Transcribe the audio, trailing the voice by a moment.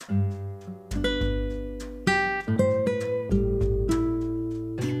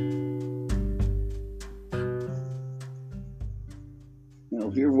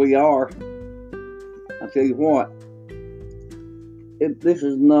they are. I tell you what, this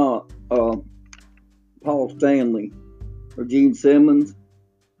is not Paul Stanley or Gene Simmons.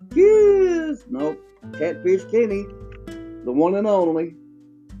 Yes, nope. Catfish Kenny, the one and only,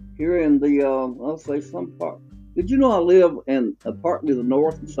 here in the, I'll say some part. Did you know I live in partly the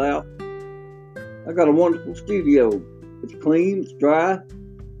north and south? I got a wonderful studio. It's clean, it's dry,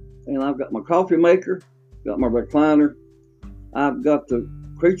 and I've got my coffee maker, got my recliner. I've got the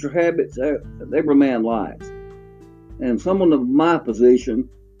creature habits that every man likes. And someone of my position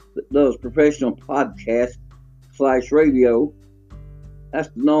that does professional podcast / radio has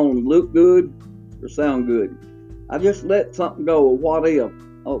to know look good or sound good. I just let something go. What if?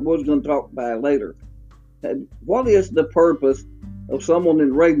 I was going to talk about it later. And what is the purpose of someone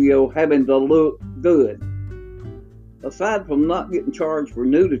in radio having to look good? Aside from not getting charged for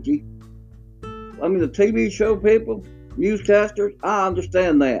nudity, I mean, the TV show people, newscasters, I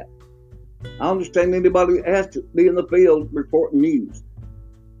understand that. I understand anybody has to be in the field reporting news,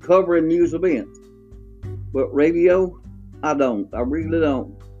 covering news events. But radio, I don't. I really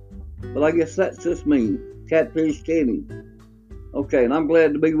don't. But I guess that's just me, Catfish Kenny. Okay, and I'm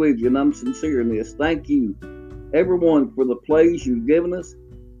glad to be with you, and I'm sincere in this. Thank you, everyone, for the plays you've given us.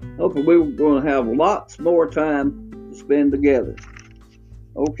 Hopefully we're going to have lots more time to spend together.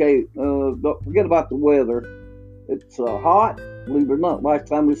 Okay, don't forget about the weather. It's hot, believe it or not. Last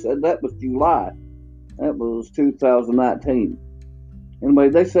time we said that was July. That was 2019. Anyway,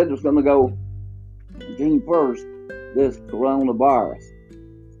 they said it was going to go June 1st, this coronavirus.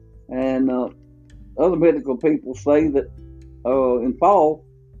 And other medical people say that in fall,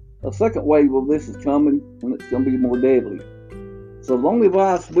 a second wave of this is coming, and it's going to be more deadly. So the only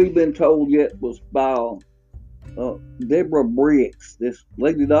advice we've been told yet was by Deborah Briggs, this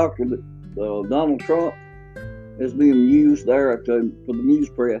lady doctor that Donald Trump is being used there for the news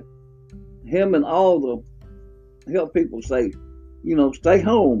press. Him and all the health people say, stay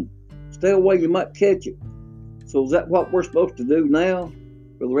home, stay away, you might catch it. So is that what we're supposed to do now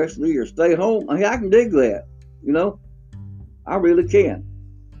for the rest of the year? Stay home? I can dig that, I really can.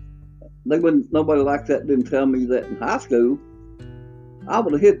 Nobody like that didn't tell me that in high school. I'd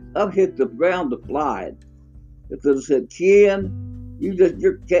hit the ground to fly. If they'd have said, Ken,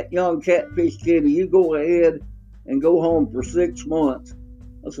 you're young Catfish Kenny, you go ahead and go home for 6 months.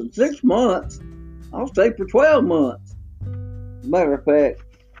 I said, 6 months? I'll stay for 12 months. Matter of fact,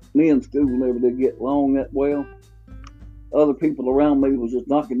 me in school never did get along that well. Other people around me was just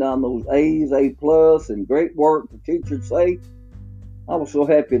knocking down those A's, A+, and great work for teachers' sake. I was so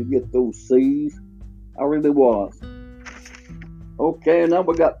happy to get those C's. I really was. Okay, now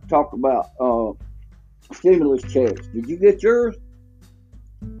we got to talk about stimulus checks. Did you get yours?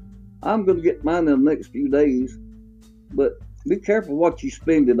 I'm going to get mine in the next few days, but be careful what you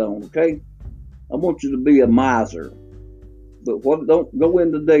spend it on, okay? I want you to be a miser, but don't go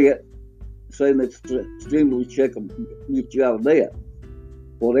into debt saying that stimulus check will get you out of debt.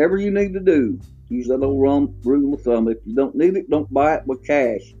 Whatever you need to do, use that old rule of thumb. If you don't need it, don't buy it with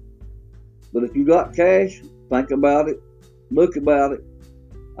cash. But if you got cash, think about it, look about it.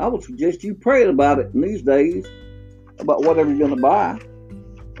 I would suggest you pray about it in these days, about whatever you're going to buy.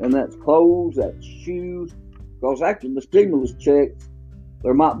 And that's clothes, that's shoes. Because after the stimulus checks,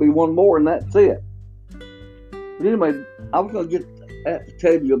 there might be one more and that's it. But anyway, I was going to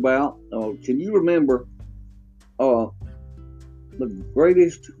tell you about, can you remember the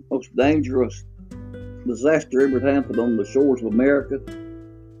greatest, most dangerous disaster ever happened on the shores of America?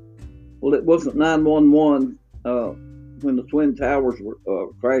 Well, it wasn't 9/11 when the Twin Towers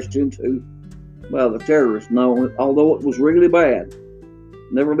were crashed into by the terrorists. No, although it was really bad.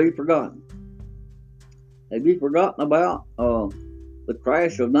 Never be forgotten. Have you forgotten about the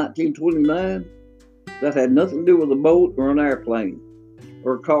crash of 1929? That had nothing to do with a boat or an airplane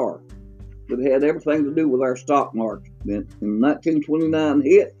or a car. But it had everything to do with our stock market. When 1929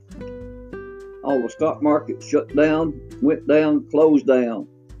 hit, all the stock market shut down, went down, closed down.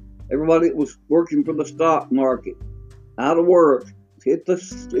 Everybody that was working for the stock market, out of work, hit the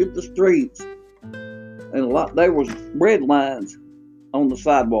streets. And there was bread lines on the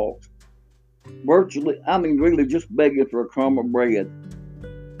sidewalks. Virtually, really just begging for a crumb of bread.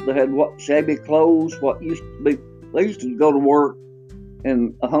 They had shabby clothes, what used to be, they used to go to work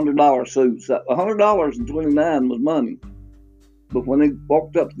in $100 suits. $100 in 29 was money. But when they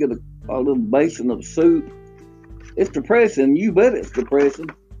walked up to get a little basin of soup, it's depressing. You bet it's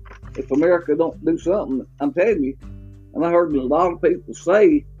depressing. If America don't do something, I'm telling you. And I heard a lot of people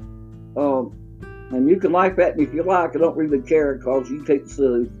say, and you can laugh at me if you like, I don't really care because you can't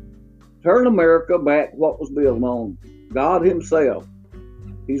sue. Turn America back what was built on. God himself.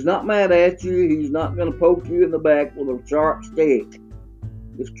 He's not mad at you. He's not going to poke you in the back with a sharp stick.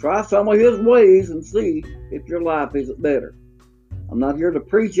 Just try some of his ways and see if your life isn't better. I'm not here to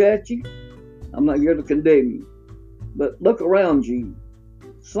preach at you. I'm not here to condemn you. But look around you.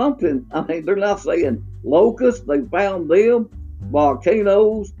 They're now saying locusts, they found them,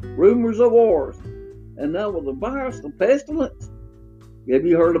 volcanoes, rumors of wars. And now with the virus, the pestilence. Have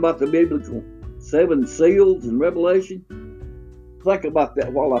you heard about the biblical 7 seals in Revelation? Think about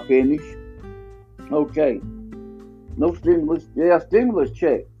that while I finish. Okay. No stimulus. Yeah, stimulus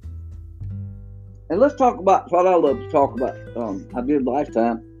check. And let's talk about what I love to talk about. I did last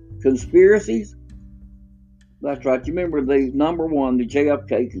time. Conspiracies. That's right. You remember the number one, the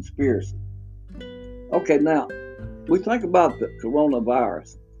JFK conspiracy. Okay, now, we think about the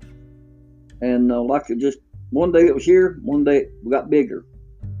coronavirus. And like it just, one day it was here, one day it got bigger.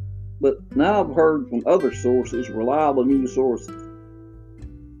 But now I've heard from other sources, reliable news sources,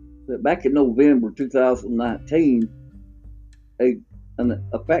 that back in November 2019, a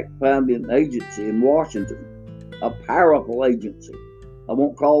fact-finding agency in Washington, a powerful agency, I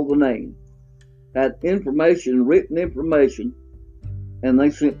won't call the name, had written information, and they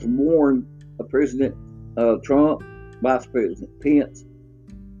sent to warn President Trump, Vice President Pence,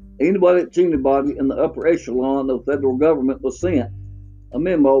 anybody in the upper echelon of the federal government was sent a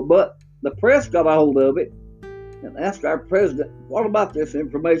memo, but the press got a hold of it and asked our president, what about this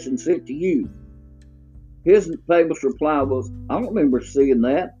information sent to you? His famous reply was, I don't remember seeing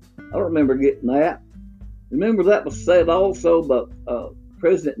that. I don't remember getting that. Remember that was said also by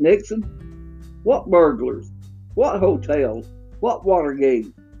President Nixon? What burglars? What hotels? What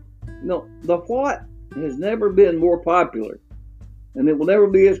Watergate? The what has never been more popular. And it will never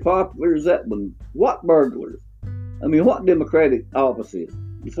be as popular as that one. What burglars? What Democratic offices?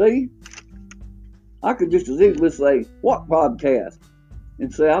 You see? I could just as easily say, what podcast?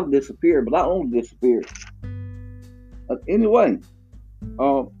 And say I've disappeared, but I don't disappear. But anyway,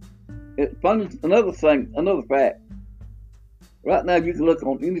 it's funny. Another fact. Right now, you can look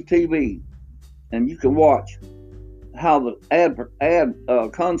on any TV, and you can watch how the ad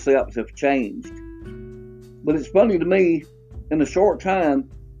concepts have changed. But it's funny to me, in a short time,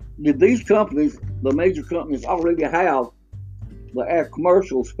 did these companies, the major companies, already have the ad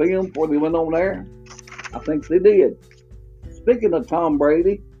commercials filmed before they went on air? I think they did. Speaking of Tom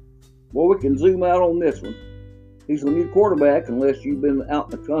Brady, we can zoom out on this one. He's the new quarterback, unless you've been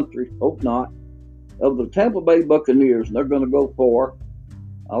out in the country, hope not, of the Tampa Bay Buccaneers, and they're going to go for,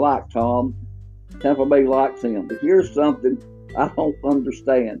 I like Tom, Tampa Bay likes him. But here's something I don't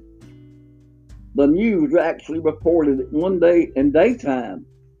understand. The news actually reported one day in daytime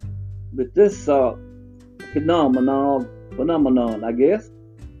that this phenomenon, I guess,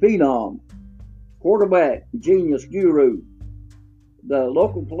 phenom, quarterback, genius, guru, the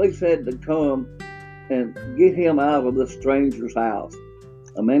local police had to come and get him out of this stranger's house.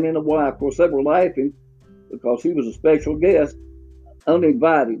 A man and a wife, of course, they were laughing because he was a special guest,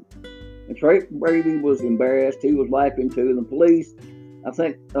 uninvited. And Trey Brady was embarrassed. He was laughing too. And the police, I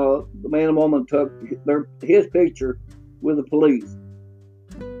think the man and woman took his picture with the police.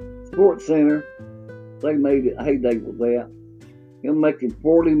 Sports Center, they made it a heyday with that. Him making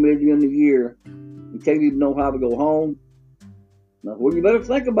 $40 million a year and can't even know how to go home. Now, well, you better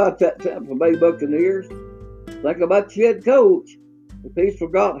think about that Tampa Bay Buccaneers. Think about your head coach. If he's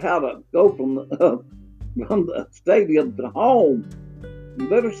forgot how to go from the stadium to home, you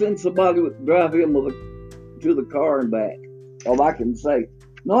better send somebody to drive him to the car and back. All I can say.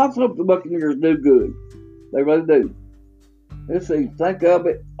 No, I hope the Buccaneers do good. They really do. Let's see. Think of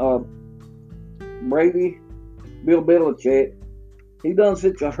it. Brady, Bill Belichick. He done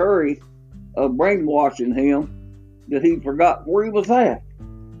such a hurry of brainwashing him that he forgot where he was at.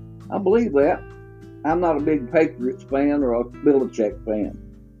 I believe that. I'm not a big Patriots fan or a Belichick fan.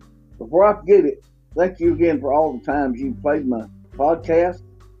 Before I forget it, thank you again for all the times you played my podcast.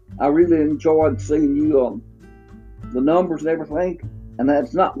 I really enjoyed seeing you on the numbers and everything, and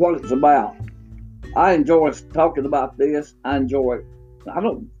that's not what it's about. I enjoy talking about this. I enjoy it. I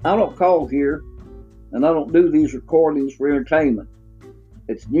don't call here, and I don't do these recordings for entertainment.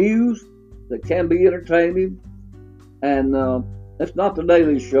 It's news that can be entertaining, and it's not the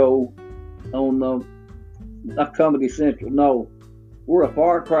Daily Show on Comedy Central. No, we're a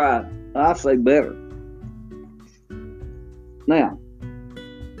far cry. I say better. Now,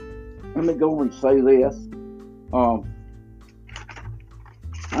 let me go over and say this.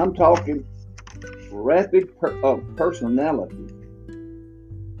 I'm talking rapid personalities.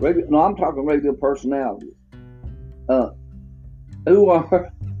 I'm talking radio personalities. Who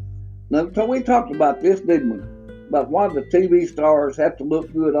are... Now, we talked about this, didn't we? about why the TV stars have to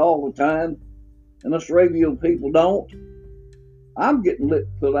look good all the time and us radio people don't. I'm getting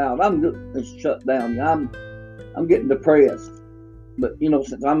put out. I'm getting shut down. I'm getting depressed. But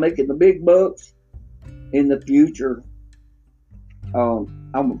since I'm making the big bucks in the future, I'll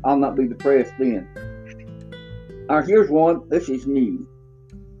not be depressed then. All right, here's one. This is new.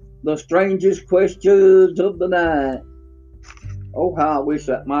 The strangest questions of the night. Oh, how I wish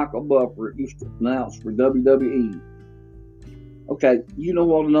that Michael Buffer used to announce for WWE. Okay, you know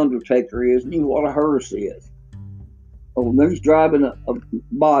what an undertaker is, and you know what a hearse is. Oh, then he's driving a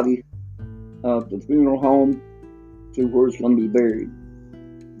body to the funeral home to where it's going to be buried.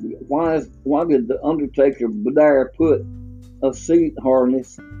 Why did the undertaker there put a seat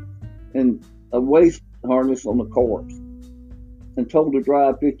harness and a waist harness on the corpse and told to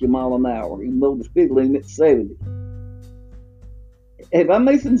drive 50 miles an hour, even though the speed limit's 70? Have I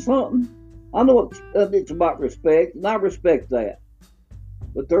missing something? I know it's about respect, and I respect that.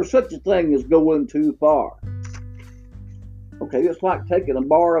 But there's such a thing as going too far. Okay, it's like taking a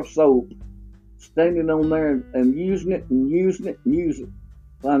bar of soap, standing on there and using it and using it and using it.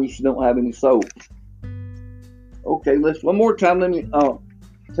 Finally, you don't have any soap. Okay, let's one more time. Let me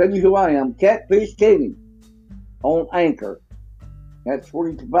tell you who I am. Catfish Kenny on Anchor. That's where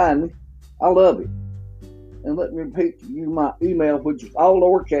you can find me. I love it. And let me repeat to you my email, which is all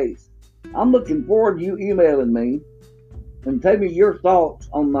lowercase. I'm looking forward to you emailing me and tell me your thoughts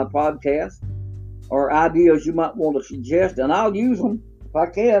on my podcast or ideas you might want to suggest, and I'll use them if I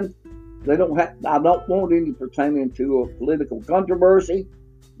can. I don't want any pertaining to a political controversy,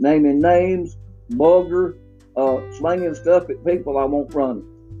 naming names, vulgar, slanging stuff at people. I won't run it.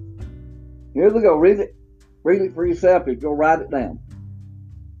 Here we go. Read it for yourself. If you'll write it down.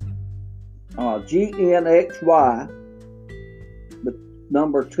 GNXY, the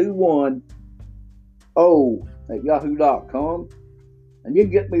number 210 at yahoo.com. And you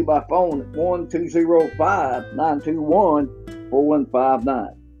can get me by phone at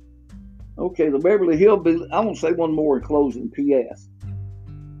 1-205-921-4159. Okay, the Beverly Hillbillies. I want to say one more in closing. P.S.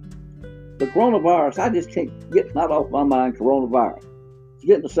 The coronavirus, I just can't get that off my mind, coronavirus. It's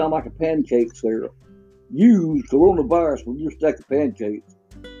getting to sound like a pancake syrup. Use coronavirus with your stack of pancakes.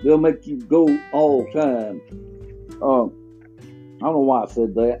 They'll make you go all the time. I don't know why I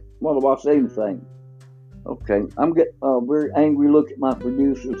said that. Why do I say anything? Okay, I'm getting a very angry look at my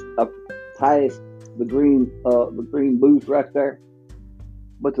producers. I passed the green booth right there.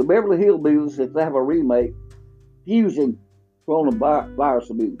 But the Beverly Hillbillies, if they have a remake, fusing coronavirus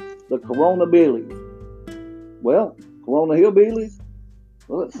will be the Corona Billies. Well, Corona Hillbillies?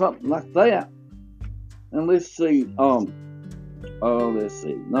 Well, it's something like that. And let's see. Let's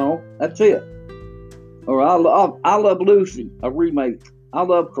see. No, that's it. Or I Love Lucy, a remake. I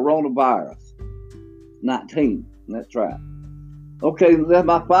Love Coronavirus 19. That's right. Okay, that's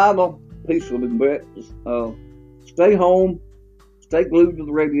my final piece of advice. Stay home. Stay glued to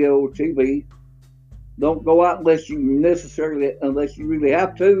the radio or TV. Don't go out unless you really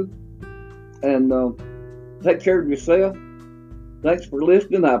have to. And take care of yourself. Thanks for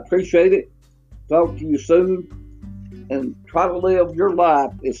listening. I appreciate it. Talk to you soon. And try to live your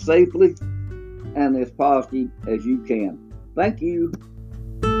life as safely and as positive as you can. Thank you.